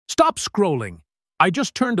Stop scrolling. I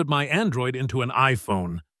just turned my Android into an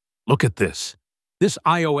iPhone. Look at this. This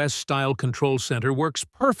iOS-style control center works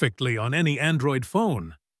perfectly on any Android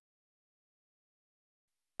phone.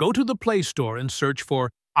 Go to the Play Store and search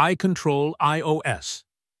for iControl iOS.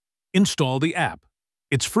 Install the app.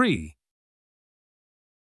 It's free.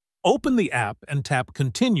 Open the app and tap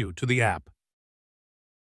Continue to the app.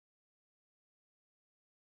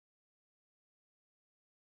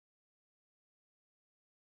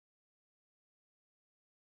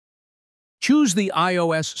 Choose the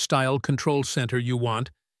iOS-style control center you want,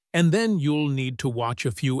 and then you'll need to watch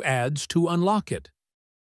a few ads to unlock it.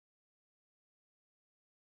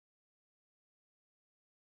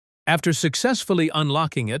 After successfully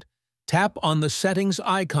unlocking it, tap on the Settings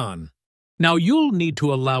icon. Now you'll need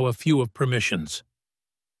to allow a few of permissions.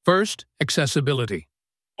 First, accessibility.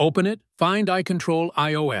 Open it, find iControl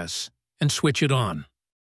iOS, and switch it on.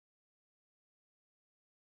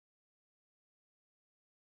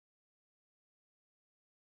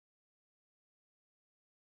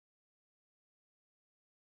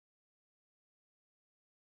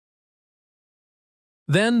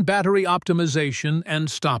 Then battery optimization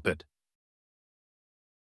and stop it.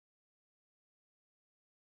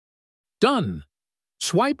 Done!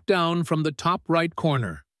 Swipe down from the top right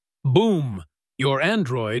corner. Boom! Your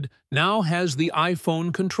Android now has the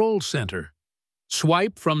iPhone control center.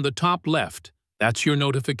 Swipe from the top left. That's your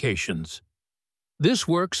notifications. This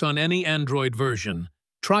works on any Android version.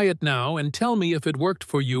 Try it now and tell me if it worked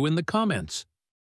for you in the comments.